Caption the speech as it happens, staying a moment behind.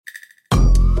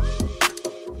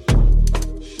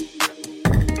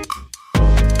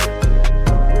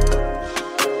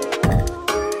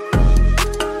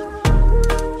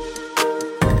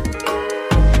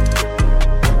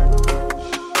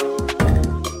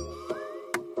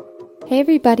Hey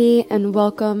everybody, and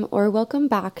welcome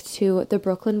back to the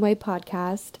Brooklyn Way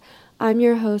podcast. I'm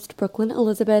your host, Brooklyn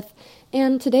Elizabeth,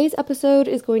 and today's episode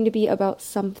is going to be about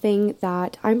something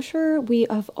that I'm sure we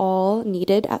have all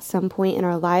needed at some point in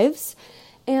our lives.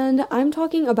 And I'm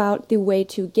talking about the way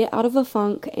to get out of a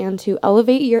funk and to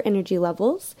elevate your energy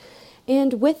levels.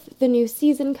 And with the new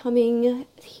season coming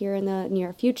here in the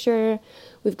near future,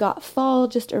 we've got fall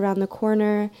just around the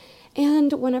corner.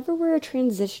 And whenever we're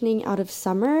transitioning out of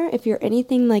summer, if you're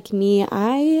anything like me,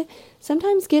 I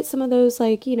sometimes get some of those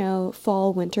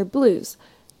fall, winter blues.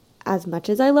 As much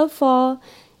as I love fall,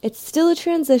 it's still a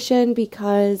transition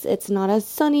because it's not as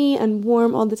sunny and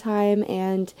warm all the time,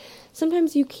 and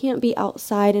sometimes you can't be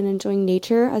outside and enjoying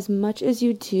nature as much as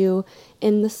you do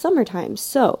in the summertime.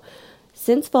 So,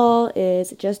 since fall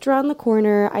is just around the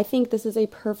corner, I think this is a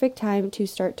perfect time to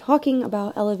start talking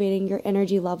about elevating your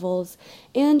energy levels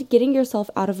and getting yourself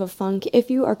out of a funk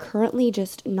if you are currently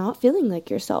just not feeling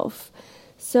like yourself.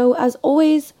 So as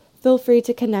always, feel free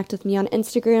to connect with me on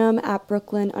Instagram at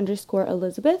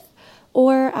Brooklyn_Elizabeth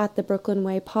or at the Brooklyn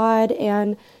Way Pod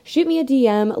and shoot me a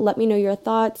DM, let me know your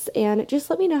thoughts, and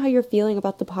just let me know how you're feeling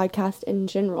about the podcast in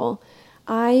general.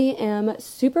 I am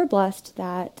super blessed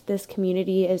that this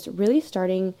community is really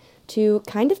starting to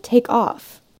kind of take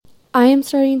off. I am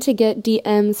starting to get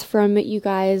DMs from you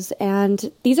guys,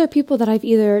 and these are people that I've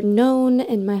either known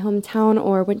in my hometown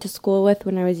or went to school with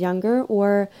when I was younger,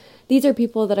 or these are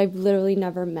people that I've literally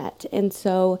never met. And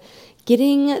so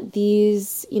getting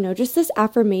these, just this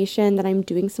affirmation that I'm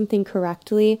doing something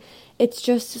correctly, it's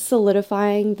just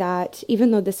solidifying that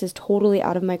even though this is totally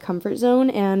out of my comfort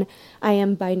zone and I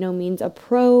am by no means a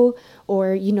pro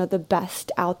or, the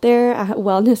best out there at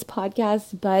wellness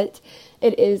podcasts, but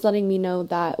it is letting me know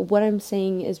that what I'm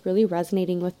saying is really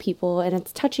resonating with people and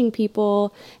it's touching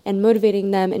people and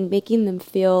motivating them and making them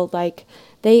feel like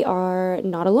they are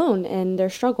not alone in their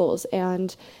struggles.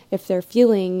 And if they're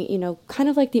feeling, kind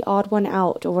of like the odd one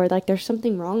out or like there's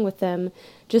something wrong with them,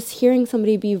 just hearing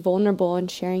somebody be vulnerable and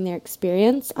sharing their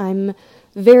experience, I'm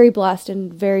very blessed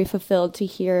and very fulfilled to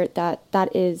hear that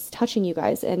that is touching you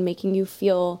guys and making you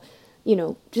feel,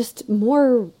 just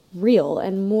more real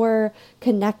and more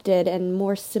connected and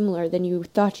more similar than you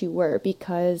thought you were,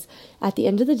 because at the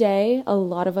end of the day, a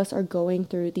lot of us are going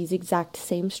through these exact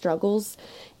same struggles.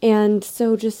 And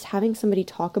so just having somebody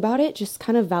talk about it just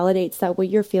kind of validates that what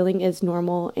you're feeling is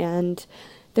normal and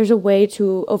there's a way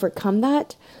to overcome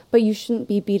that, but you shouldn't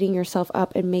be beating yourself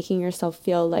up and making yourself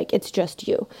feel like it's just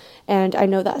you. And I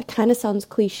know that kind of sounds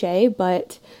cliche,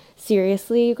 but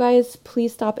seriously, you guys,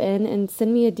 please stop in and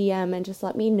send me a DM and just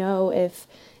let me know if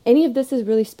any of this is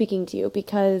really speaking to you,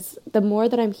 because the more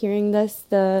that I'm hearing this,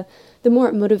 the more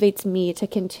it motivates me to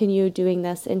continue doing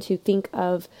this and to think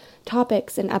of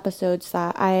topics and episodes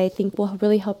that I think will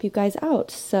really help you guys out.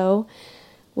 So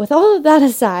with all of that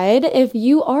aside, if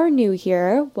you are new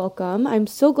here, welcome. I'm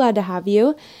so glad to have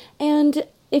you. And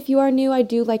if you are new, I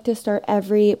do like to start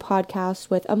every podcast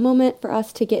with a moment for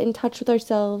us to get in touch with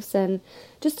ourselves and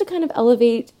just to kind of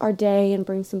elevate our day and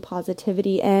bring some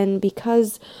positivity in,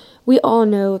 because we all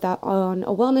know that on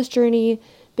a wellness journey,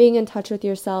 being in touch with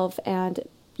yourself and,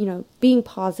 being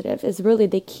positive is really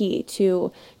the key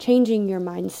to changing your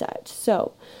mindset.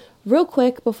 So real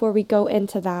quick, before we go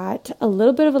into that, a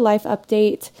little bit of a life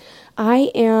update. I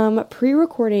am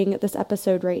pre-recording this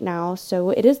episode right now,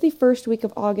 so it is the first week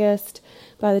of August.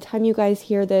 By the time you guys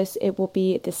hear this, it will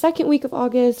be the second week of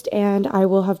August, and I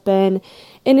will have been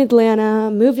in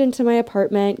Atlanta, moved into my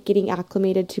apartment, getting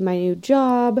acclimated to my new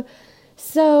job.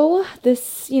 So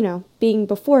this, being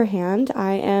beforehand,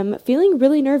 I am feeling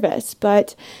really nervous,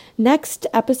 but next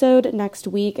episode next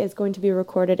week is going to be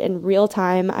recorded in real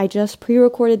time. I just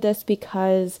pre-recorded this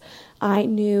because I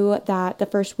knew that the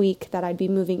first week that I'd be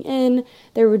moving in,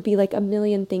 there would be like a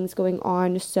million things going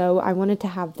on. So I wanted to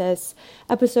have this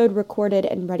episode recorded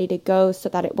and ready to go so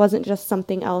that it wasn't just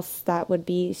something else that would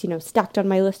be, stacked on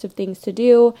my list of things to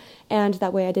do. And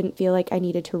that way I didn't feel like I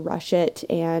needed to rush it.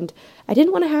 And I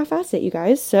didn't want to half-ass it, you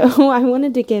guys. So I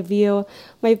wanted to give you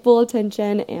my full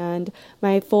attention and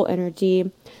my full energy.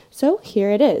 So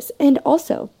here it is. And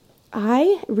also,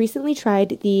 I recently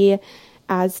tried the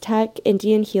Aztec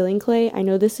Indian healing clay. I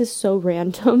know this is so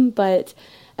random, but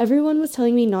everyone was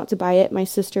telling me not to buy it. My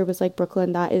sister was like,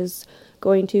 Brooklyn, that is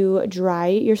going to dry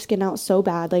your skin out so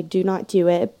bad. Like, do not do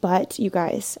it. But you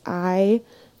guys, I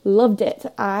loved it.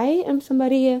 I am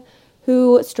somebody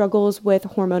who struggles with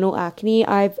hormonal acne.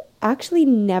 I've actually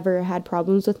never had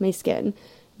problems with my skin.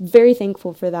 Very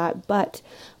thankful for that. But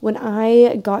when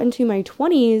I got into my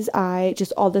 20s, I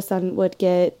just all of a sudden would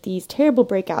get these terrible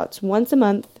breakouts once a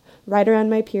month, right around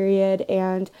my period,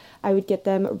 and I would get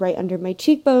them right under my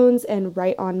cheekbones and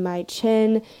right on my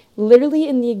chin, literally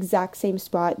in the exact same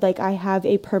spot. Like, I have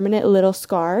a permanent little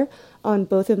scar on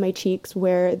both of my cheeks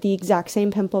where the exact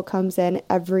same pimple comes in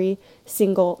every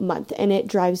single month, and it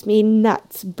drives me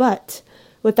nuts. But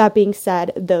with that being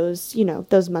said, those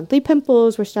monthly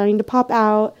pimples were starting to pop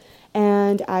out,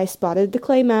 and I spotted the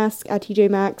clay mask at TJ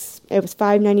Maxx. It was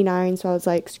 $5.99, so I was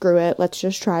like, screw it, let's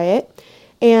just try it.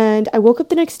 And I woke up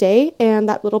the next day, and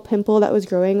that little pimple that was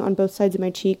growing on both sides of my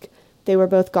cheek, they were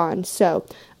both gone. So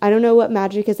I don't know what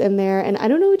magic is in there, and I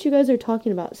don't know what you guys are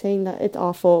talking about saying that it's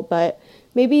awful, but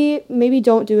maybe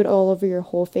don't do it all over your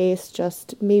whole face,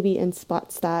 just maybe in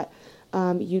spots that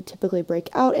you typically break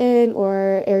out in,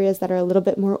 or areas that are a little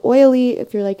bit more oily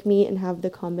if you're like me and have the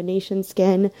combination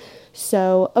skin.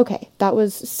 So, okay, that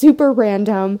was super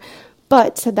random,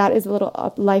 but that is a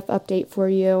little life update for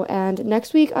you. And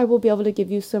next week I will be able to give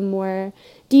you some more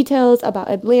details about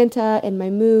Atlanta and my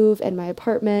move and my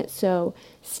apartment, so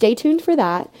stay tuned for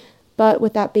that. But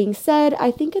with that being said, I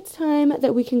think it's time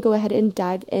that we can go ahead and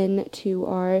dive into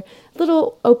our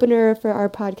little opener for our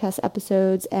podcast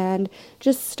episodes and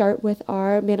just start with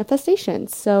our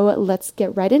manifestations. So let's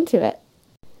get right into it.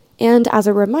 And as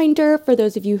a reminder, for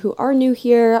those of you who are new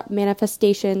here,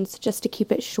 manifestations, just to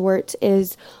keep it short,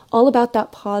 is all about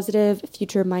that positive,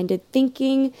 future-minded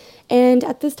thinking. And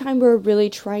at this time, we're really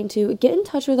trying to get in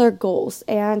touch with our goals.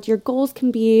 And your goals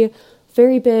can be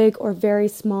very big or very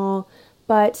small.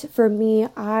 But for me,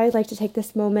 I like to take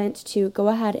this moment to go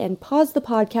ahead and pause the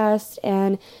podcast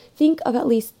and think of at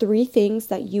least 3 things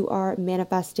that you are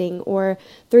manifesting, or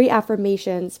 3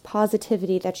 affirmations,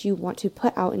 positivity that you want to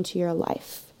put out into your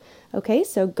life. Okay,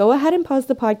 so go ahead and pause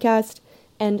the podcast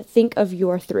and think of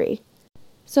your 3.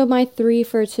 So my 3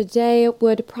 for today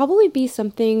would probably be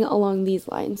something along these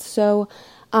lines. So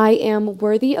I am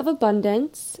worthy of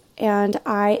abundance, and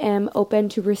I am open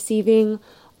to receiving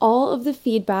all of the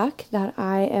feedback that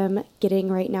I am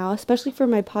getting right now, especially for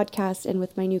my podcast and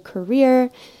with my new career.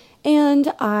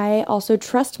 And I also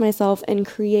trust myself in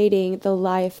creating the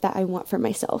life that I want for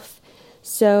myself.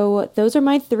 So those are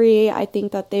my 3. I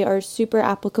think that they are super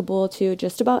applicable to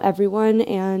just about everyone.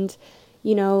 And,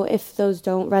 if those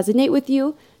don't resonate with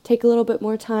you, take a little bit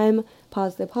more time,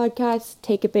 pause the podcast,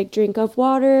 take a big drink of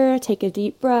water, take a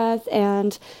deep breath,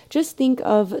 and just think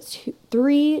of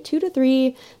 2 to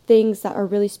 3 things that are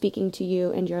really speaking to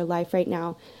you in your life right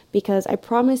now. Because I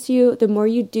promise you, the more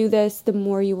you do this, the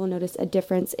more you will notice a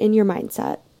difference in your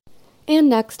mindset. And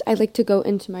next, I'd like to go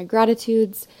into my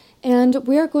gratitudes. And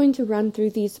we are going to run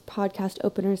through these podcast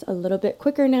openers a little bit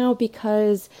quicker now,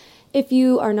 because if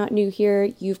you are not new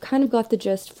here, you've kind of got the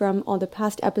gist from all the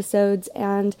past episodes.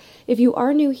 And if you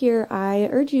are new here, I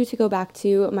urge you to go back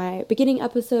to my beginning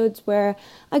episodes where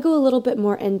I go a little bit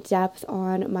more in depth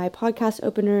on my podcast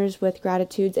openers with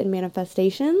gratitudes and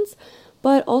manifestations.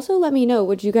 But also let me know,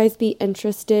 would you guys be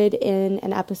interested in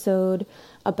an episode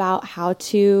about how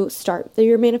to start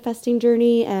your manifesting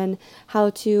journey and how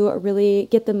to really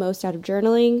get the most out of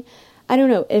journaling? I don't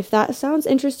know, if that sounds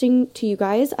interesting to you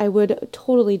guys, I would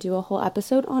totally do a whole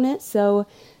episode on it. So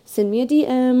send me a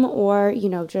DM, or,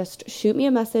 just shoot me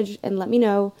a message and let me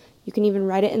know. You can even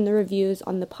write it in the reviews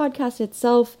on the podcast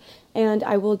itself, and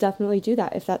I will definitely do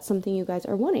that if that's something you guys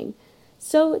are wanting.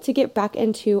 So to get back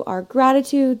into our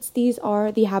gratitudes, these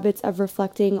are the habits of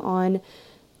reflecting on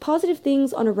positive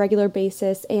things on a regular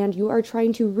basis, and you are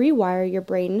trying to rewire your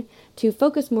brain to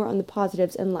focus more on the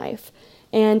positives in life.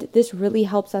 And this really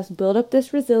helps us build up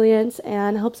this resilience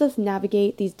and helps us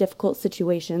navigate these difficult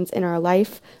situations in our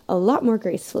life a lot more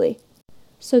gracefully.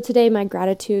 So today my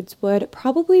gratitudes would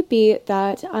probably be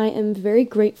that I am very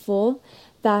grateful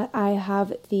that I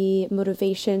have the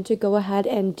motivation to go ahead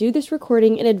and do this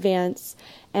recording in advance.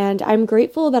 And I'm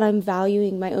grateful that I'm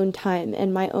valuing my own time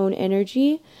and my own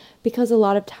energy, because a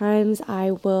lot of times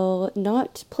I will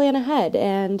not plan ahead.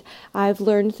 And I've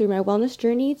learned through my wellness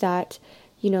journey that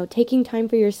taking time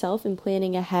for yourself and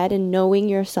planning ahead and knowing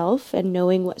yourself and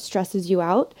knowing what stresses you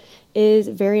out is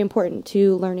very important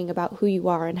to learning about who you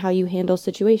are and how you handle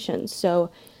situations.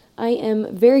 So I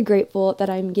am very grateful that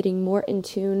I'm getting more in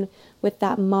tune with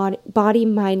that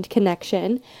body-mind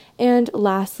connection. And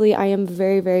lastly, I am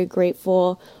very, very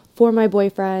grateful for my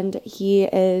boyfriend. He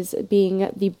is being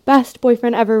the best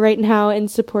boyfriend ever right now and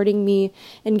supporting me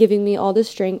and giving me all the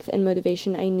strength and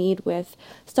motivation I need with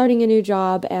starting a new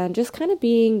job and just kind of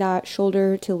being that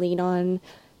shoulder to lean on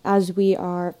as we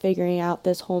are figuring out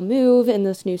this whole move in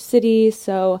this new city.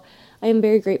 So I am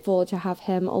very grateful to have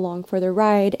him along for the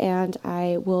ride, and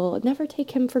I will never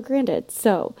take him for granted.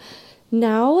 So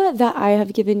Now that I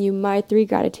have given you my 3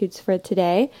 gratitudes for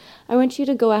today, I want you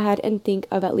to go ahead and think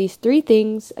of at least 3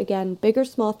 things, again, big or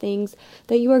small things,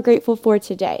 that you are grateful for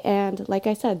today. And like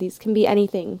I said, these can be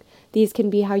anything. These can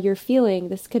be how you're feeling.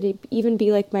 This could even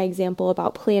be like my example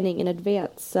about planning in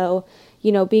advance. So,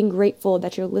 being grateful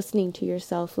that you're listening to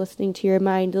yourself, listening to your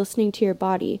mind, listening to your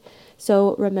body.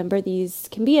 So remember, these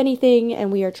can be anything,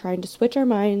 and we are trying to switch our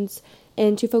minds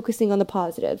into focusing on the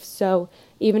positive. So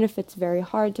even if it's very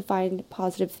hard to find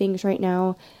positive things right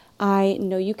now, I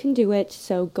know you can do it.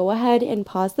 So go ahead and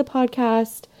pause the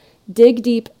podcast, dig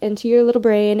deep into your little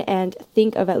brain, and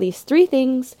think of at least 3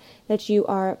 things that you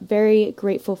are very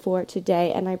grateful for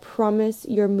today. And I promise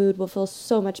your mood will feel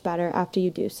so much better after you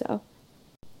do so.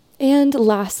 And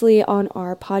lastly, on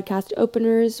our podcast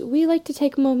openers, we like to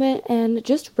take a moment and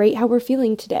just rate how we're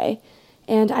feeling today.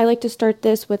 And I like to start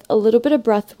this with a little bit of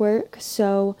breath work.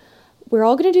 So we're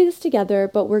all going to do this together,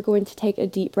 but we're going to take a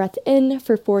deep breath in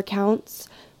for 4 counts.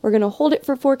 We're going to hold it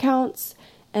for 4 counts,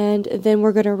 and then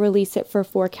we're going to release it for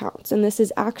 4 counts. And this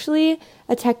is actually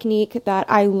a technique that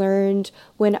I learned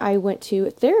when I went to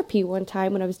therapy one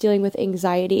time when I was dealing with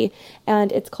anxiety,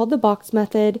 and it's called the box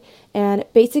method. And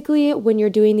basically, when you're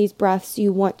doing these breaths,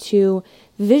 you want to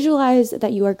visualize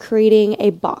that you are creating a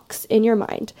box in your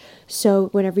mind. So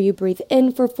whenever you breathe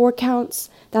in for 4 counts,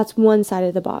 that's one side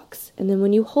of the box. And then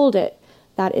when you hold it,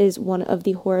 that is one of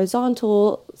the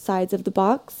horizontal sides of the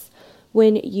box.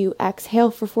 When you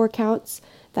exhale for 4 counts,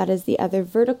 that is the other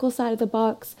vertical side of the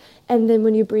box. And then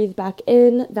when you breathe back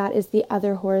in, that is the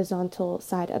other horizontal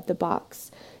side of the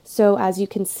box. So as you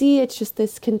can see, it's just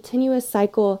this continuous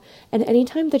cycle. And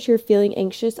anytime that you're feeling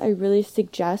anxious, I really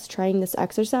suggest trying this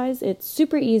exercise. It's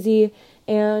super easy,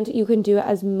 and you can do it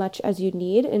as much as you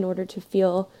need in order to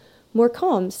feel more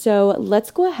calm. So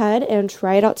let's go ahead and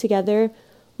try it out together.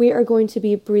 We are going to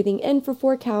be breathing in for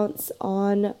 4 counts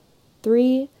on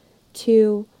 3,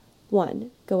 2,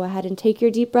 1. Go ahead and take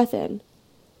your deep breath in.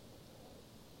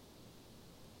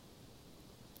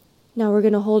 Now we're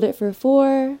going to hold it for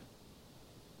 4.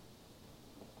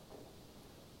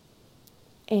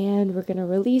 And we're going to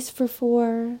release for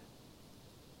 4.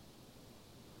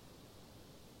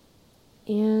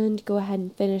 And go ahead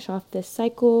and finish off this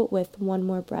cycle with 1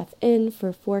 more breath in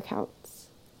for 4 counts.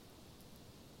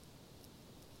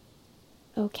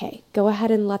 Okay, go ahead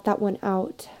and let that one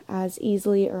out as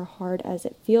easily or hard as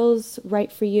it feels right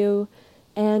for you.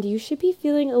 And you should be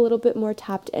feeling a little bit more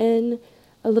tapped in,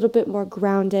 a little bit more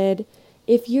grounded.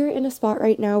 If you're in a spot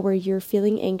right now where you're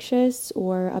feeling anxious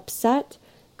or upset,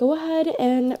 go ahead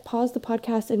and pause the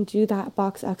podcast and do that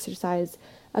box exercise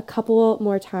a couple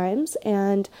more times.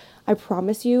 And I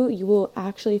promise you, you will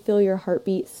actually feel your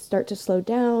heartbeat start to slow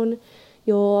down.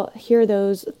 You'll hear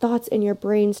those thoughts in your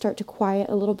brain start to quiet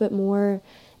a little bit more,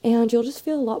 and you'll just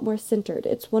feel a lot more centered.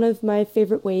 It's one of my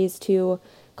favorite ways to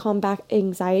combat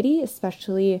anxiety,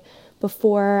 especially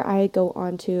before I go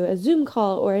onto a Zoom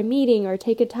call or a meeting or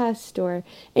take a test or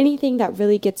anything that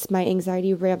really gets my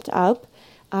anxiety ramped up.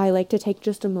 I like to take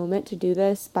just a moment to do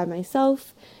this by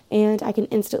myself, and I can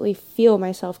instantly feel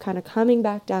myself kind of coming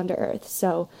back down to earth.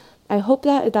 So I hope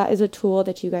that that is a tool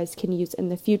that you guys can use in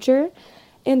the future.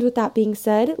 And with that being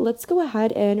said, let's go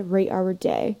ahead and rate our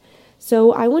day.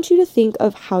 So I want you to think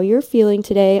of how you're feeling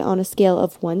today on a scale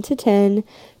of 1 to 10,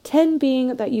 10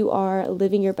 being that you are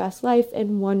living your best life,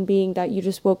 and 1 being that you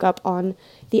just woke up on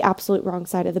the absolute wrong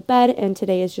side of the bed and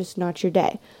today is just not your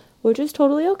day, which is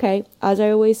totally okay. As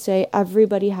I always say,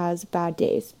 everybody has bad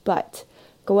days, but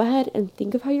go ahead and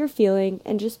think of how you're feeling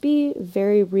and just be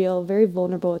very real, very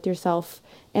vulnerable with yourself,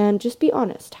 and just be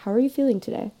honest. How are you feeling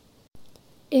today?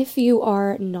 If you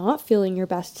are not feeling your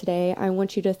best today, I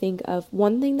want you to think of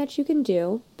one thing that you can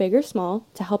do, big or small,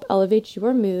 to help elevate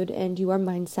your mood and your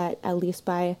mindset at least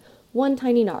by 1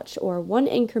 tiny notch or 1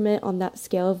 increment on that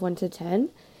scale of 1 to 10.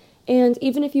 And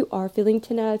even if you are feeling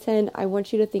 10 out of 10, I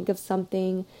want you to think of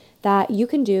something that you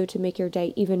can do to make your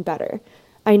day even better.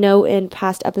 I know in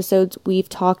past episodes we've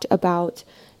talked about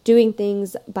doing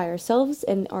things by ourselves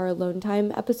in our alone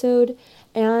time episode,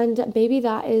 and maybe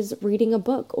that is reading a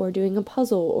book or doing a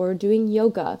puzzle or doing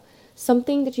yoga,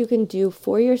 something that you can do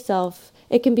for yourself.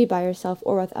 It can be by yourself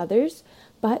or with others,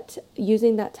 but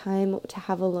using that time to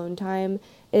have alone time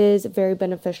is very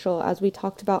beneficial. As we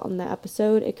talked about on the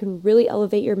episode, it can really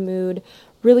elevate your mood,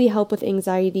 really help with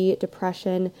anxiety,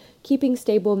 depression, keeping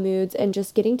stable moods, and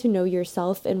just getting to know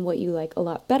yourself and what you like a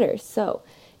lot better. So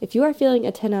if you are feeling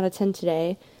a 10 out of 10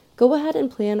 today, go ahead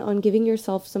and plan on giving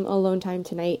yourself some alone time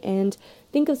tonight and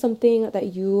think of something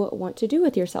that you want to do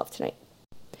with yourself tonight.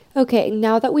 Okay,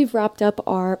 now that we've wrapped up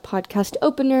our podcast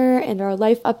opener and our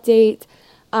life update,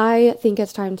 I think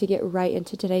it's time to get right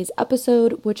into today's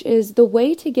episode, which is the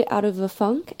way to get out of a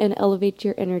funk and elevate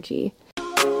your energy.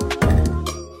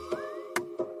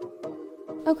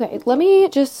 Okay, let me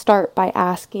just start by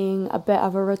asking a bit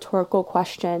of a rhetorical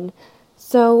question.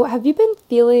 So, have you been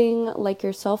feeling like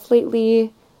yourself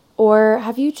lately, or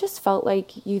have you just felt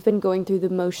like you've been going through the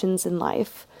motions in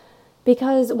life?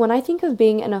 Because when I think of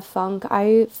being in a funk,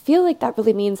 I feel like that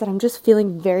really means that I'm just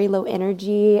feeling very low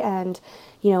energy and,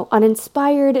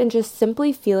 uninspired and just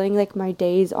simply feeling like my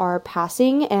days are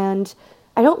passing and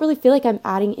I don't really feel like I'm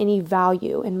adding any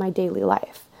value in my daily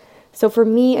life. So for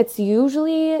me,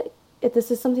 this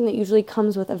is something that usually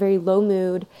comes with a very low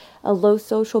mood, a low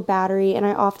social battery, and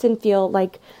I often feel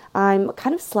like I'm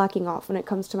kind of slacking off when it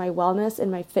comes to my wellness and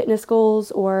my fitness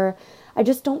goals, or I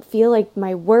just don't feel like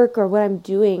my work or what I'm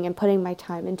doing and putting my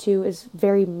time into is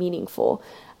very meaningful.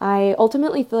 I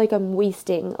ultimately feel like I'm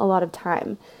wasting a lot of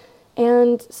time.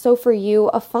 And so for you,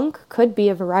 a funk could be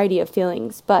a variety of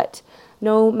feelings, but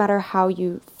no matter how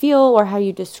you feel or how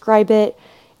you describe it,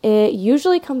 it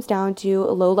usually comes down to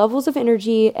low levels of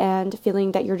energy and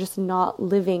feeling that you're just not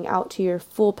living out to your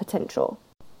full potential.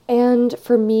 And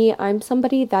for me, I'm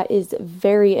somebody that is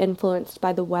very influenced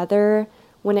by the weather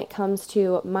when it comes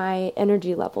to my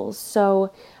energy levels.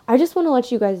 So I just want to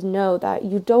let you guys know that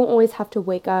you don't always have to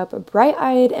wake up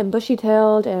bright-eyed and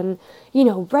bushy-tailed and,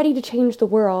 ready to change the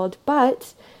world.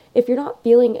 But if you're not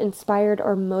feeling inspired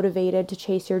or motivated to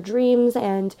chase your dreams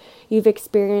and you've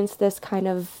experienced this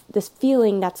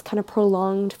feeling that's kind of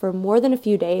prolonged for more than a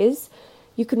few days,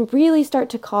 you can really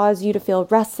start to cause you to feel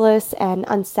restless and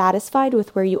unsatisfied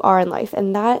with where you are in life.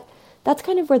 And that's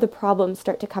kind of where the problems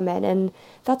start to come in. And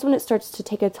that's when it starts to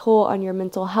take a toll on your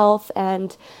mental health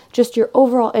and just your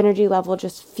overall energy level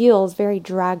just feels very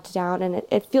dragged down. And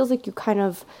it feels like you kind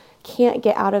of can't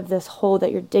get out of this hole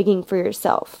that you're digging for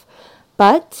yourself.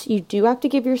 But you do have to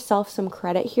give yourself some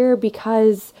credit here,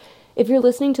 because if you're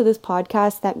listening to this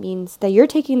podcast, that means that you're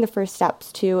taking the first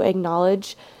steps to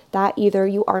acknowledge that either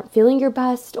you aren't feeling your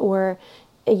best or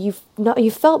you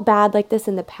felt bad like this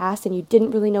in the past and you didn't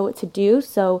really know what to do.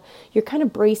 So you're kind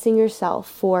of bracing yourself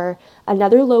for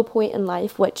another low point in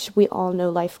life, which we all know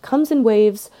life comes in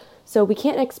waves. So we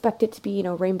can't expect it to be,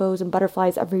 rainbows and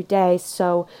butterflies every day.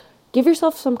 So give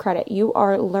yourself some credit. You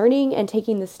are learning and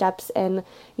taking the steps and,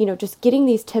 just getting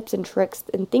these tips and tricks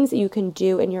and things that you can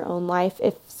do in your own life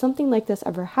if something like this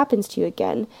ever happens to you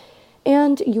again.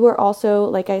 And you are also,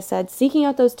 like I said, seeking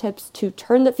out those tips to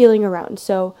turn the feeling around.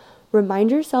 So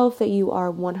remind yourself that you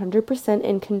are 100%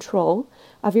 in control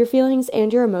of your feelings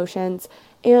and your emotions.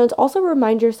 And also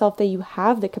remind yourself that you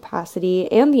have the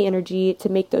capacity and the energy to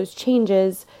make those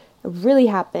changes really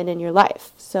happen in your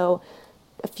life. So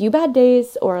a few bad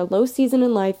days or a low season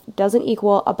in life doesn't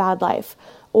equal a bad life,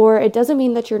 or it doesn't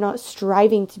mean that you're not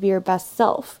striving to be your best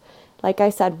self. Like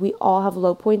I said, we all have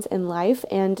low points in life,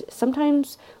 and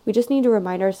sometimes we just need to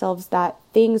remind ourselves that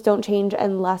things don't change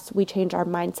unless we change our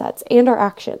mindsets and our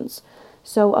actions.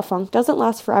 So a funk doesn't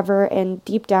last forever, and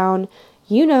deep down,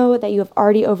 you know that you have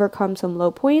already overcome some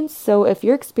low points. So if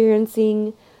you're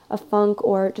experiencing a funk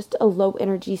or just a low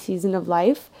energy season of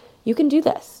life, you can do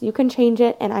this. You can change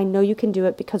it, and I know you can do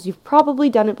it because you've probably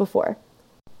done it before.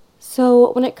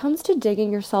 So when it comes to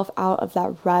digging yourself out of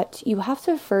that rut, you have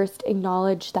to first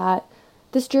acknowledge that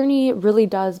this journey really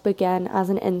does begin as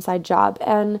an inside job.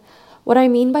 And what I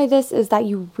mean by this is that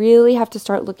you really have to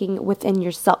start looking within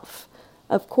yourself.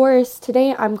 Of course,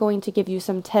 today I'm going to give you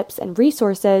some tips and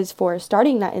resources for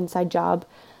starting that inside job,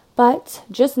 but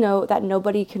just know that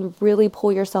nobody can really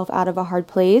pull yourself out of a hard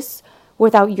place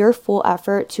without your full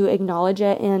effort to acknowledge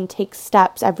it and take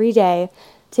steps every day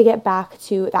to get back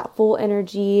to that full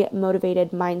energy,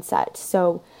 motivated mindset.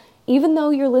 So even though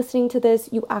you're listening to this,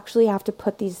 you actually have to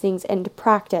put these things into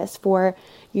practice for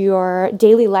your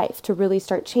daily life to really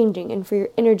start changing and for your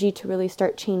energy to really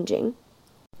start changing.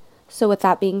 So with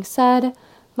that being said,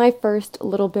 my first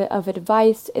little bit of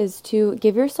advice is to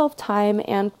give yourself time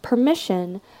and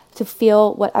permission to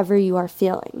feel whatever you are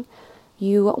feeling.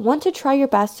 You want to try your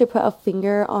best to put a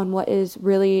finger on what is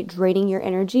really draining your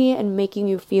energy and making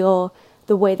you feel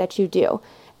the way that you do.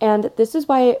 And this is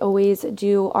why I always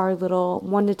do our little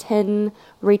 1 to 10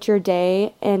 rate your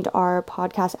day and our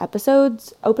podcast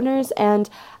episodes openers. And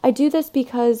I do this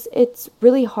because it's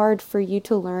really hard for you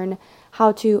to learn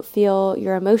how to feel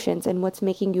your emotions and what's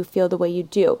making you feel the way you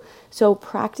do. So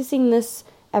practicing this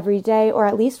every day, or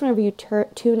at least whenever you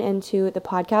tune into the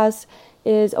podcast,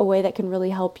 is a way that can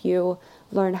really help you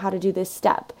learn how to do this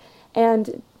step.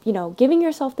 And, giving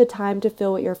yourself the time to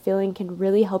feel what you're feeling can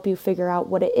really help you figure out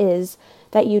what it is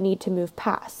that you need to move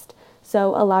past.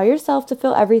 So allow yourself to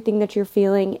feel everything that you're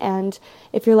feeling. And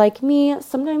if you're like me,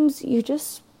 sometimes you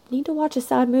just need to watch a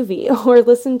sad movie or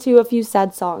listen to a few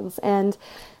sad songs, and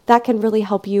that can really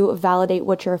help you validate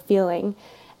what you're feeling.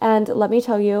 And let me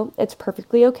tell you, it's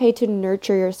perfectly okay to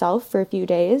nurture yourself for a few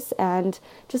days and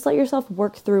just let yourself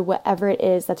work through whatever it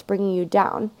is that's bringing you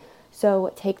down.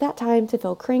 So take that time to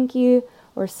feel cranky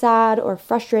or sad or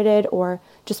frustrated or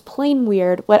just plain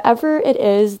weird, whatever it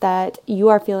is that you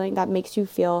are feeling that makes you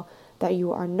feel that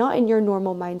you are not in your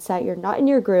normal mindset, you're not in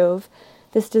your groove.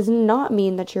 This does not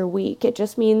mean that you're weak. It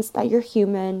just means that you're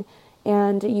human,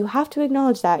 and you have to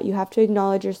acknowledge that. You have to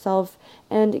acknowledge yourself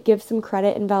and give some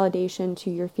credit and validation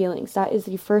to your feelings. That is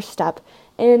the first step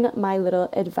in my little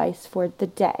advice for the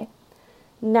day.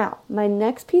 Now, my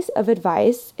next piece of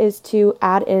advice is to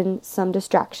add in some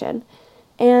distraction.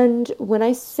 And when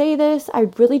I say this,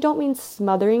 I really don't mean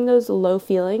smothering those low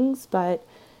feelings, but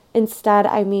instead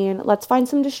I mean let's find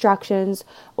some distractions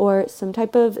or some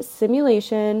type of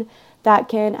simulation that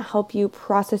can help you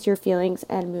process your feelings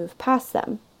and move past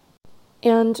them.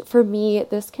 And for me,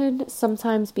 this can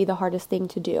sometimes be the hardest thing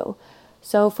to do.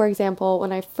 So, for example,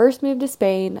 when I first moved to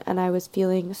Spain and I was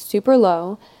feeling super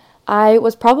low, I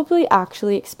was probably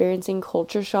actually experiencing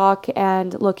culture shock,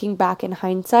 and looking back in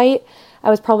hindsight, I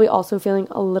was probably also feeling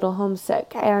a little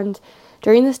homesick. And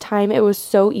during this time, it was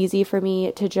so easy for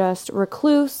me to just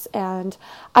recluse and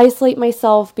isolate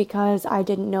myself because I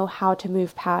didn't know how to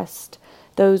move past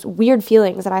those weird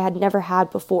feelings that I had never had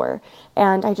before.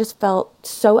 And I just felt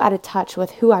so out of touch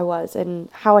with who I was and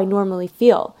how I normally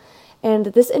feel. And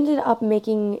this ended up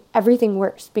making everything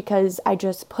worse because I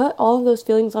just put all of those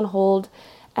feelings on hold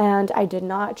and I did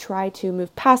not try to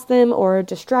move past them or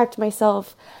distract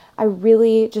myself. I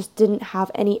really just didn't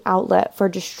have any outlet for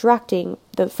distracting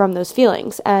from those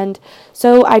feelings. And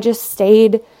so I just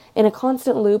stayed in a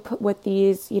constant loop with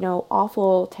these,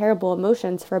 awful, terrible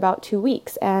emotions for about 2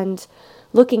 weeks. And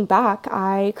looking back,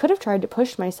 I could have tried to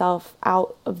push myself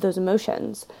out of those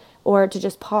emotions or to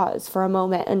just pause for a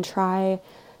moment and try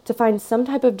to find some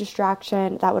type of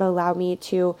distraction that would allow me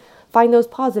to find those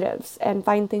positives and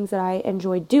find things that I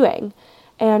enjoyed doing.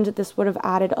 And this would have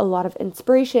added a lot of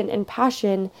inspiration and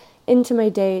passion into my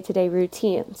day-to-day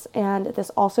routines. And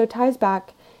this also ties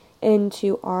back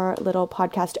into our little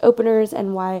podcast openers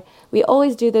and why we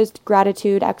always do those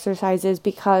gratitude exercises,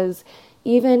 because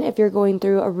even if you're going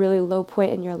through a really low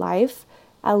point in your life,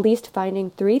 at least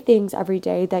finding 3 things every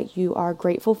day that you are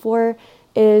grateful for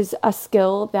is a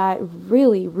skill that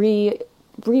really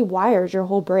rewires your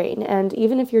whole brain. And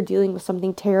even if you're dealing with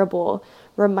something terrible,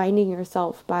 reminding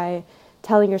yourself by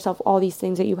telling yourself all these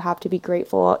things that you have to be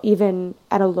grateful, even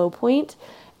at a low point,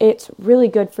 it's really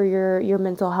good for your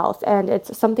mental health. And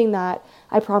it's something that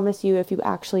I promise you, if you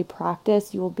actually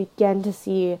practice, you will begin to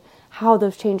see how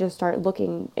those changes start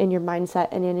looking in your mindset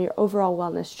and in your overall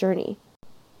wellness journey.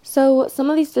 So some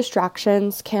of these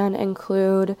distractions can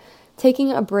include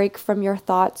taking a break from your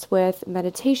thoughts with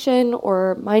meditation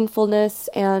or mindfulness.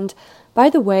 And by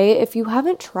the way, if you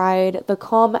haven't tried the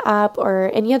Calm app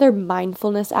or any other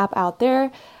mindfulness app out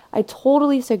there, I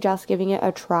totally suggest giving it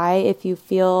a try if you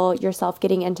feel yourself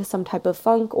getting into some type of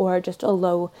funk or just a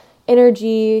low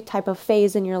energy type of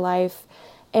phase in your life.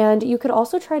 And you could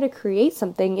also try to create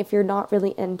something if you're not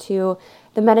really into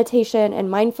the meditation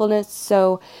and mindfulness.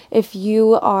 So if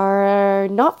you are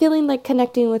not feeling like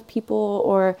connecting with people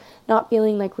or not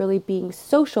feeling like really being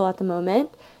social at the moment,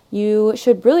 you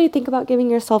should really think about giving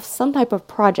yourself some type of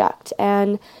project.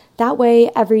 And that way,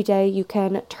 every day you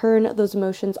can turn those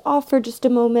emotions off for just a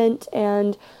moment,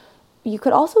 and you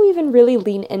could also even really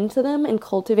lean into them and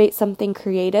cultivate something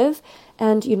creative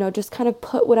and, just kind of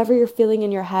put whatever you're feeling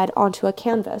in your head onto a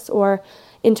canvas or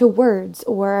into words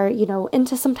or,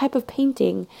 into some type of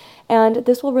painting. And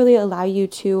this will really allow you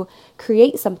to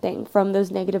create something from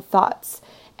those negative thoughts.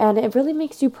 And it really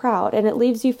makes you proud, and it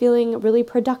leaves you feeling really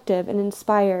productive and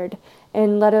inspired,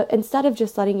 and instead of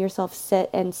just letting yourself sit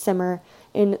and simmer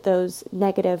in those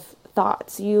negative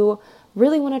thoughts. You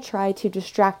really want to try to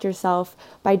distract yourself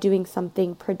by doing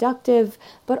something productive,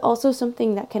 but also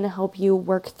something that can help you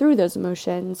work through those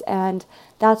emotions. And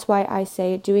that's why I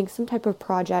say doing some type of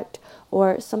project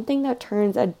or something that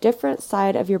turns a different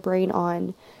side of your brain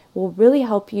on will really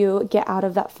help you get out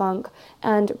of that funk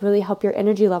and really help your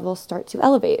energy levels start to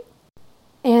elevate.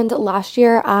 And last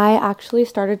year, I actually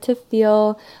started to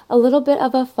feel a little bit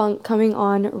of a funk coming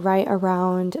on right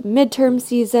around midterm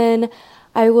season.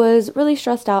 I was really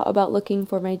stressed out about looking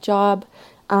for my job,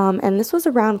 and this was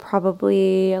around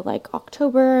probably like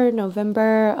October,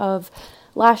 November of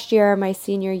last year, my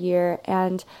senior year,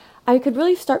 and I could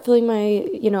really start feeling my,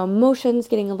 emotions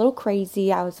getting a little crazy.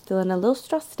 I was feeling a little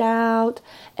stressed out,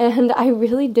 and I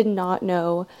really did not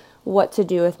know what to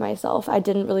do with myself. I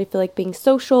didn't really feel like being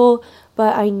social,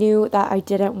 but I knew that I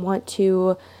didn't want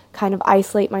to kind of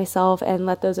isolate myself and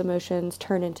let those emotions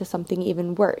turn into something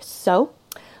even worse. So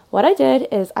what I did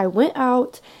is I went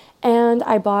out and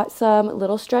I bought some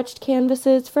little stretched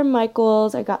canvases from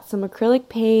Michael's. I got some acrylic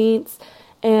paints,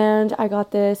 and I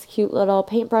got this cute little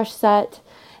paintbrush set.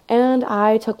 And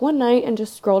I took one night and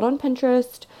just scrolled on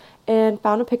Pinterest and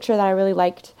found a picture that I really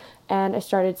liked. And I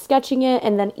started sketching it.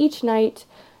 And then each night,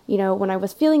 when I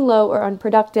was feeling low or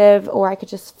unproductive, or I could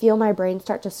just feel my brain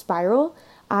start to spiral,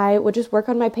 I would just work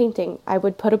on my painting. I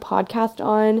would put a podcast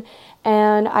on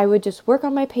and I would just work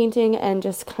on my painting and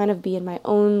just kind of be in my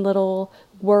own little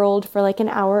world for like an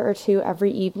hour or two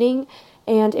every evening.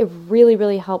 And it really,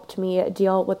 really helped me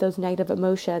deal with those negative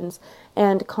emotions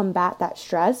and combat that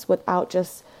stress without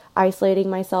just isolating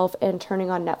myself and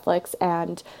turning on Netflix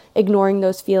and ignoring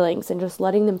those feelings and just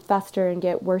letting them fester and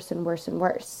get worse and worse and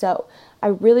worse. So I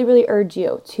really, really urge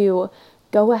you to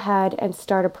go ahead and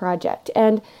start a project.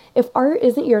 And if art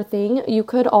isn't your thing, you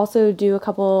could also do a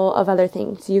couple of other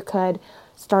things. You could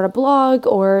start a blog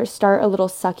or start a little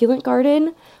succulent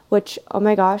garden, which, oh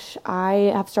my gosh,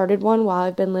 I have started one while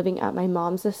I've been living at my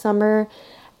mom's this summer,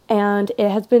 and it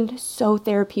has been so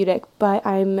therapeutic, but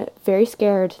I'm very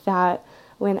scared that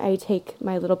when I take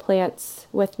my little plants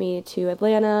with me to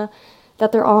Atlanta,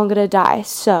 that they're all gonna die.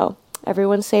 So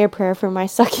everyone say a prayer for my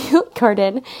succulent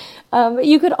garden.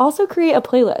 You could also create a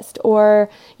playlist or,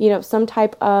 some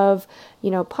type of,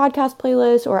 podcast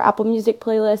playlist or Apple Music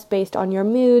playlist based on your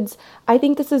moods. I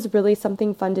think this is really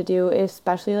something fun to do,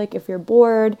 especially like if you're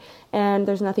bored and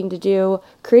there's nothing to do.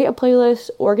 Create a playlist,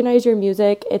 organize your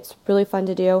music. It's really fun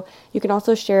to do. You can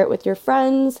also share it with your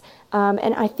friends.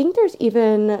 And I think there's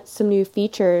even some new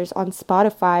features on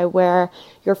Spotify where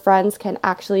your friends can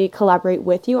actually collaborate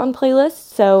with you on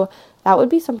playlists. So that would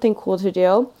be something cool to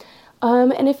do.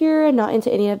 And if you're not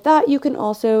into any of that, you can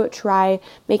also try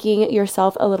making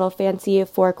yourself a little fancy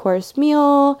 4-course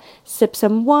meal, sip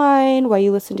some wine while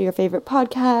you listen to your favorite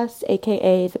podcast,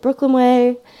 aka The Brooklyn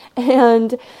Way,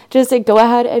 and just go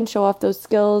ahead and show off those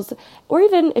skills. Or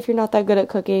even if you're not that good at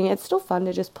cooking, it's still fun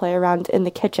to just play around in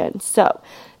the kitchen. So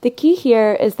the key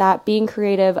here is that being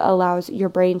creative allows your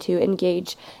brain to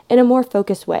engage in a more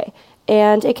focused way.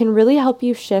 And it can really help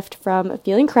you shift from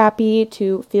feeling crappy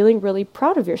to feeling really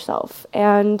proud of yourself.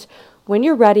 And when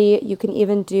you're ready, you can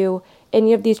even do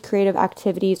any of these creative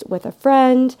activities with a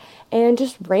friend and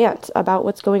just rant about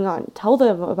what's going on. Tell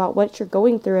them about what you're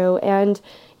going through, and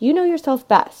you know yourself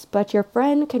best, but your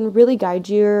friend can really guide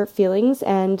your feelings,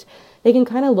 and they can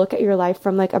kind of look at your life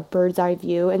from like a bird's eye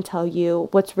view and tell you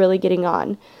what's really getting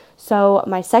on. So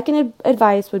my second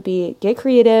advice would be get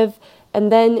creative, and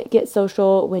then get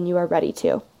social when you are ready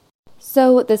to.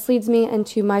 So this leads me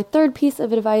into my third piece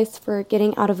of advice for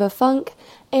getting out of a funk,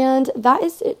 and that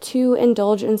is to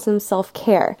indulge in some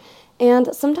self-care.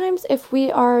 And sometimes if we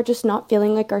are just not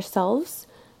feeling like ourselves,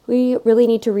 we really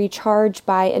need to recharge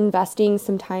by investing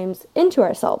some time into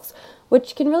ourselves,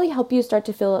 which can really help you start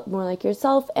to feel more like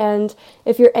yourself. And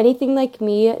if you're anything like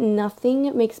me,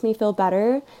 nothing makes me feel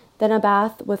better than a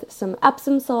bath with some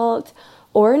Epsom salt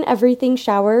or an everything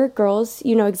shower. Girls,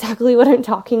 you know exactly what I'm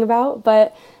talking about,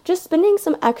 but just spending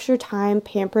some extra time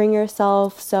pampering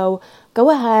yourself. So go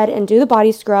ahead and do the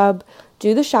body scrub,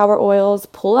 do the shower oils,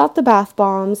 pull out the bath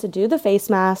bombs, do the face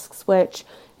masks, which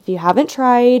if you haven't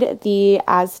tried the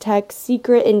Aztec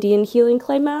Secret Indian Healing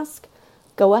Clay Mask,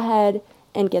 go ahead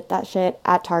and get that shit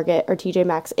at Target or TJ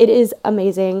Maxx. It is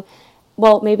amazing.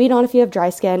 Well, maybe not if you have dry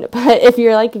skin, but if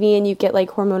you're like me and you get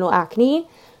like hormonal acne,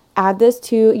 add this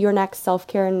to your next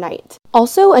self-care night.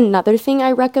 Also, another thing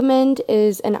I recommend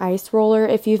is an ice roller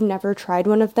if you've never tried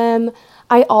one of them.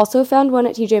 I also found one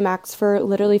at TJ Maxx for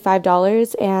literally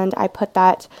 $5, and I put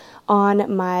that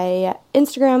on my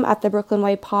Instagram at the Brooklyn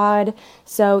Way Pod,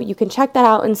 so you can check that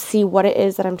out and see what it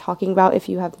is that I'm talking about if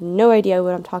you have no idea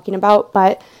what I'm talking about.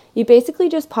 But you basically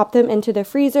just pop them into the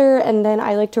freezer, and then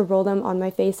I like to roll them on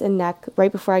my face and neck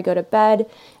right before I go to bed.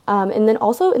 And then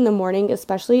also in the morning,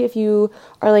 especially if you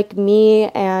are like me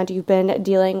and you've been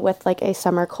dealing with like a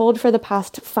summer cold for the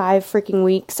past 5 freaking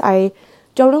weeks. I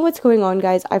don't know what's going on,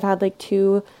 guys. I've had like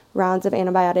 2 rounds of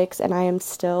antibiotics and I am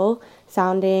still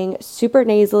sounding super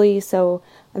nasally, so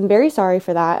I'm very sorry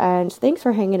for that, and thanks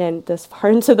for hanging in this far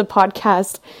into the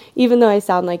podcast, even though I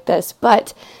sound like this.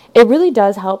 But it really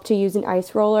does help to use an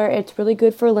ice roller. It's really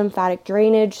good for lymphatic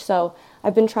drainage, so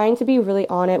I've been trying to be really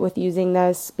on it with using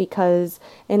this because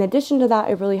in addition to that,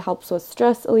 it really helps with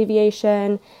stress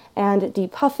alleviation and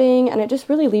depuffing, and it just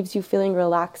really leaves you feeling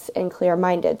relaxed and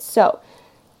clear-minded. So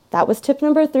that was tip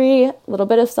number 3, a little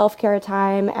bit of self-care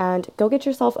time, and go get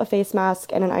yourself a face mask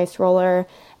and an ice roller.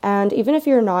 And even if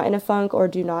you're not in a funk or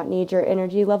do not need your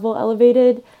energy level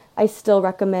elevated, I still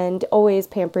recommend always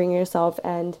pampering yourself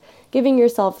and giving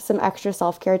yourself some extra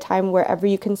self-care time wherever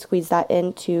you can squeeze that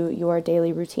into your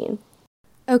daily routine.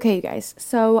 Okay, you guys,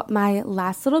 so my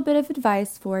last little bit of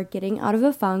advice for getting out of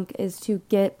a funk is to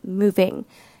get moving.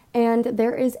 And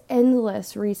there is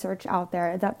endless research out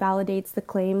there that validates the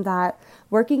claim that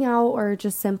working out or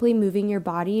just simply moving your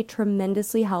body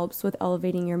tremendously helps with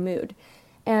elevating your mood.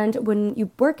 And when you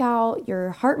work out,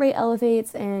 your heart rate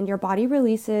elevates and your body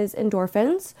releases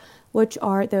endorphins, which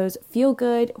are those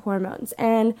feel-good hormones.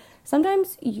 And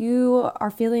sometimes you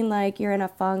are feeling like you're in a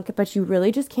funk, but you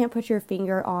really just can't put your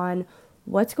finger on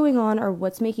what's going on or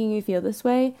what's making you feel this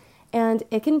way. And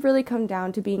it can really come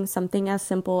down to being something as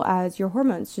simple as your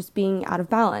hormones just being out of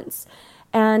balance.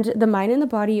 And the mind and the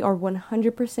body are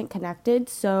 100% connected.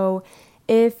 So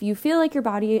if you feel like your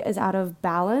body is out of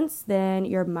balance, then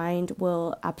your mind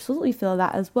will absolutely feel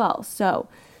that as well. So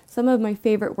some of my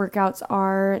favorite workouts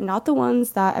are not the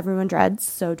ones that everyone dreads,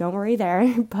 so don't worry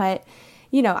there. But,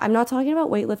 I'm not talking about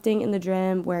weightlifting in the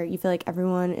gym where you feel like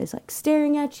everyone is like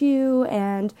staring at you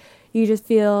and you just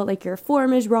feel like your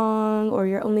form is wrong or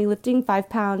you're only lifting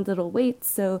 5-pound little weights.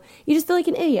 So you just feel like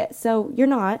an idiot. So you're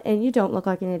not, and you don't look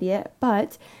like an idiot.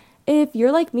 But if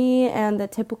you're like me and the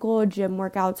typical gym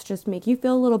workouts just make you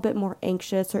feel a little bit more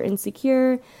anxious or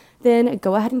insecure, then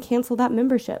go ahead and cancel that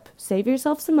membership. Save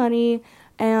yourself some money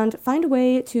and find a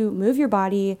way to move your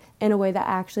body in a way that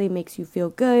actually makes you feel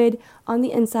good on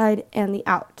the inside and the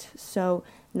out. So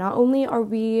not only are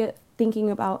we thinking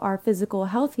about our physical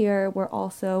health here, we're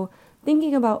also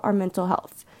thinking about our mental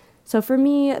health. So for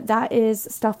me, that is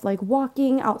stuff like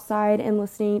walking outside and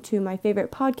listening to my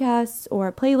favorite podcasts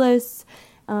or playlists,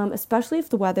 especially if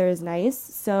the weather is nice.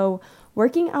 So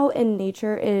working out in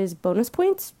nature is bonus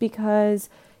points because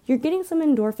you're getting some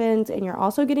endorphins and you're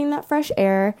also getting that fresh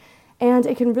air, and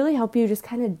it can really help you just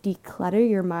kind of declutter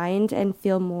your mind and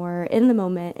feel more in the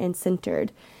moment and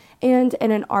centered. And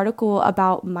in an article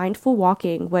about mindful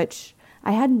walking, which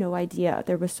I had no idea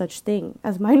there was such thing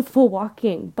as mindful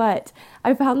walking, but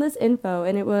I found this info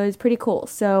and it was pretty cool.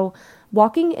 So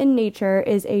walking in nature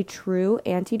is a true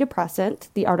antidepressant,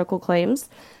 the article claims.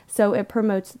 So it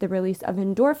promotes the release of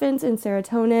endorphins and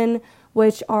serotonin,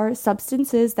 which are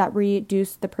substances that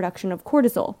reduce the production of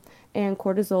cortisol. And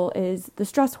cortisol is the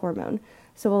stress hormone.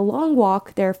 So a long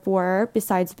walk, therefore,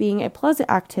 besides being a pleasant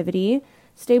activity,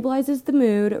 stabilizes the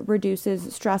mood,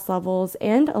 reduces stress levels,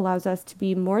 and allows us to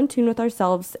be more in tune with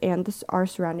ourselves and our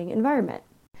surrounding environment.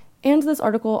 And this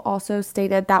article also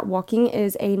stated that walking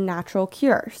is a natural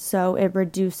cure. So it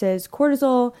reduces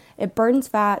cortisol, it burns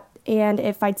fat, and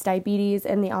it fights diabetes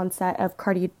and the onset of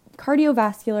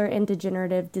cardiovascular and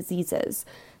degenerative diseases.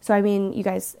 So, you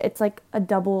guys, it's like a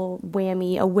double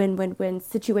whammy, a win-win-win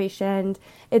situation.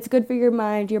 It's good for your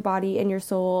mind, your body, and your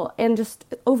soul, and just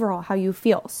overall how you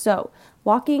feel. So,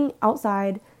 walking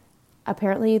outside,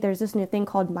 apparently there's this new thing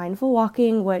called mindful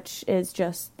walking, which is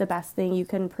just the best thing you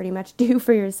can pretty much do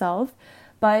for yourself.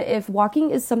 But if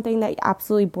walking is something that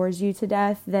absolutely bores you to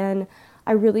death, then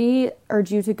I really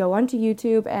urge you to go onto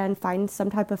YouTube and find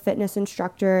some type of fitness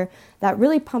instructor that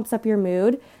really pumps up your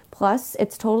mood. Plus,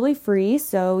 it's totally free,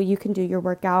 so you can do your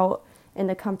workout in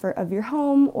the comfort of your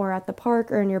home or at the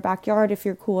park or in your backyard if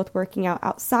you're cool with working out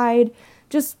outside,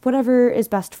 just whatever is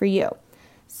best for you.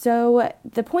 So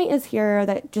the point is here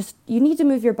that just you need to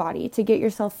move your body to get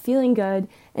yourself feeling good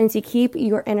and to keep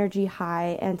your energy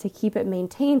high and to keep it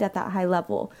maintained at that high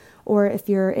level. Or if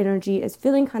your energy is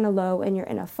feeling kind of low and you're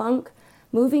in a funk,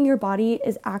 moving your body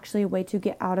is actually a way to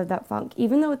get out of that funk,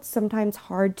 even though it's sometimes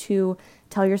hard to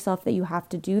tell yourself that you have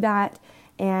to do that.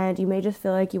 And you may just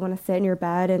feel like you want to sit in your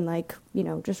bed and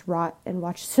just rot and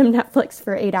watch some Netflix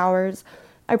for 8 hours.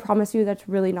 I promise you that's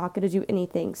really not going to do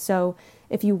anything. So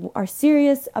if you are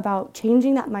serious about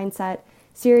changing that mindset,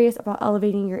 serious about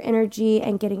elevating your energy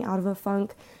and getting out of a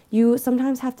funk, you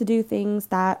sometimes have to do things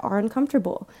that are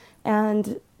uncomfortable.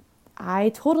 And I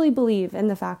totally believe in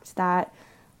the fact that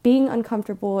being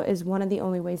uncomfortable is one of the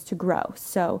only ways to grow.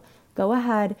 So go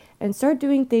ahead and start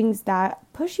doing things that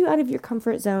push you out of your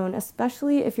comfort zone,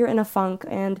 especially if you're in a funk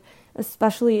and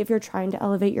especially if you're trying to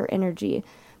elevate your energy.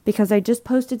 Because I just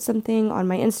posted something on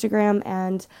my Instagram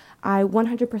and I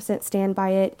 100% stand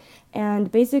by it.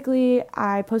 And basically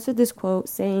I posted this quote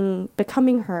saying,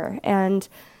 becoming her. And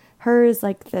her is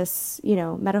like this,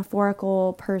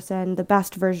 metaphorical person, the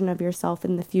best version of yourself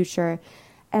in the future.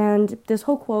 And this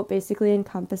whole quote basically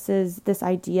encompasses this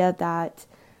idea that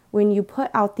when you put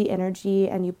out the energy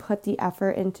and you put the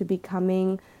effort into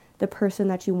becoming the person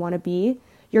that you want to be,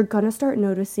 you're going to start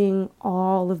noticing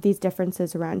all of these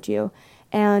differences around you.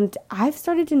 And I've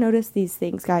started to notice these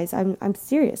things, guys. I'm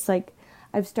serious. Like,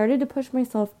 I've started to push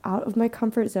myself out of my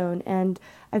comfort zone, and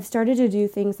I've started to do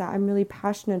things that I'm really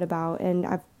passionate about. And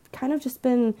I've kind of just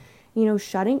been,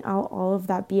 shutting out all of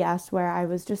that BS where I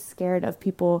was just scared of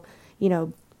people,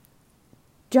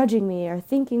 judging me or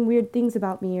thinking weird things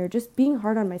about me or just being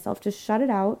hard on myself. Just shut it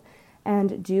out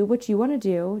and do what you want to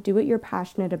do what you're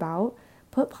passionate about,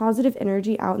 put positive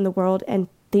energy out in the world, and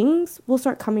things will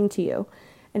start coming to you.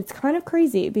 And it's kind of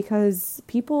crazy because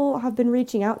people have been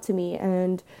reaching out to me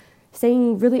and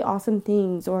saying really awesome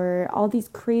things or all these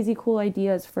crazy cool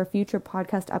ideas for future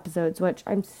podcast episodes, which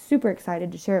I'm super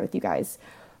excited to share with you guys.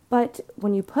 But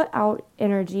when you put out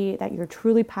energy that you're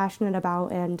truly passionate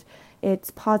about and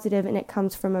it's positive and it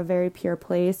comes from a very pure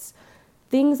place,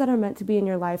 things that are meant to be in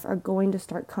your life are going to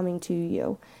start coming to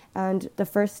you. And the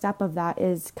first step of that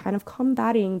is kind of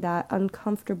combating that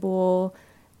uncomfortable,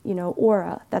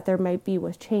 aura that there might be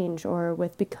with change or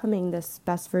with becoming this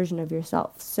best version of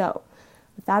yourself. So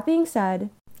with that being said,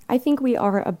 I think we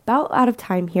are about out of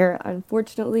time here.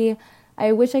 Unfortunately,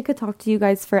 I wish I could talk to you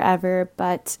guys forever,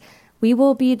 but we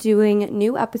will be doing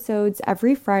new episodes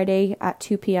every Friday at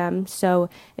 2 p.m. So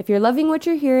if you're loving what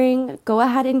you're hearing, go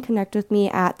ahead and connect with me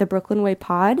at the Brooklyn Way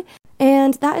Pod.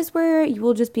 And that is where you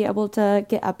will just be able to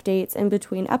get updates in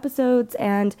between episodes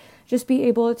and just be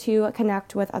able to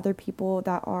connect with other people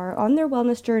that are on their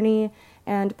wellness journey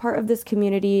and part of this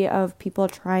community of people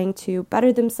trying to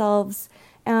better themselves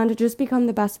and just become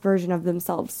the best version of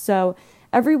themselves. So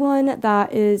everyone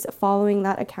that is following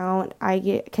that account,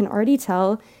 I can already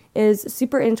tell, is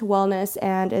super into wellness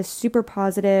and is super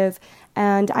positive,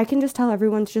 and I can just tell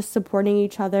everyone's just supporting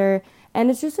each other, and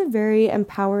it's just a very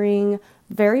empowering,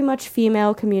 very much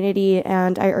female community,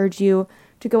 and I urge you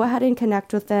to go ahead and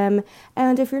connect with them.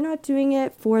 And if you're not doing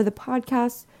it for the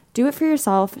podcast, do it for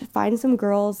yourself. Find some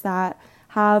girls that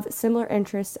have similar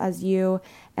interests as you,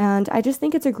 and I just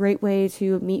think it's a great way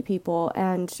to meet people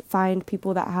and find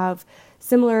people that have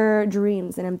similar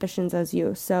dreams and ambitions as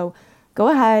you. So go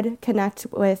ahead, connect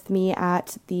with me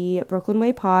at the Brooklyn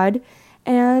Way Pod.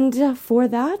 And for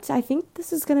that, I think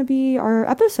this is going to be our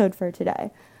episode for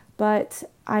today. But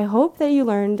I hope that you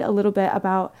learned a little bit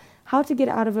about how to get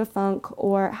out of a funk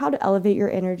or how to elevate your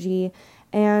energy.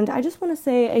 And I just want to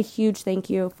say a huge thank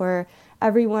you for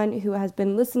everyone who has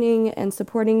been listening and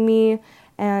supporting me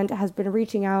and has been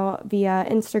reaching out via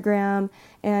Instagram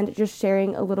and just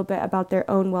sharing a little bit about their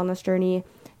own wellness journey.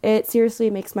 It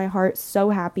seriously makes my heart so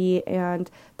happy,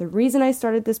 and the reason I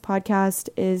started this podcast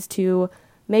is to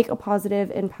make a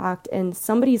positive impact in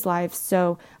somebody's life,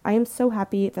 so I am so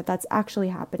happy that that's actually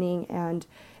happening, and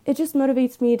it just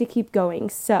motivates me to keep going.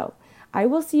 So I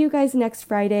will see you guys next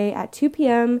Friday at 2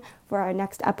 p.m. for our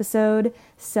next episode.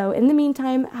 So in the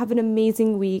meantime, have an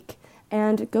amazing week,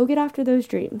 and go get after those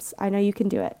dreams. I know you can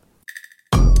do it.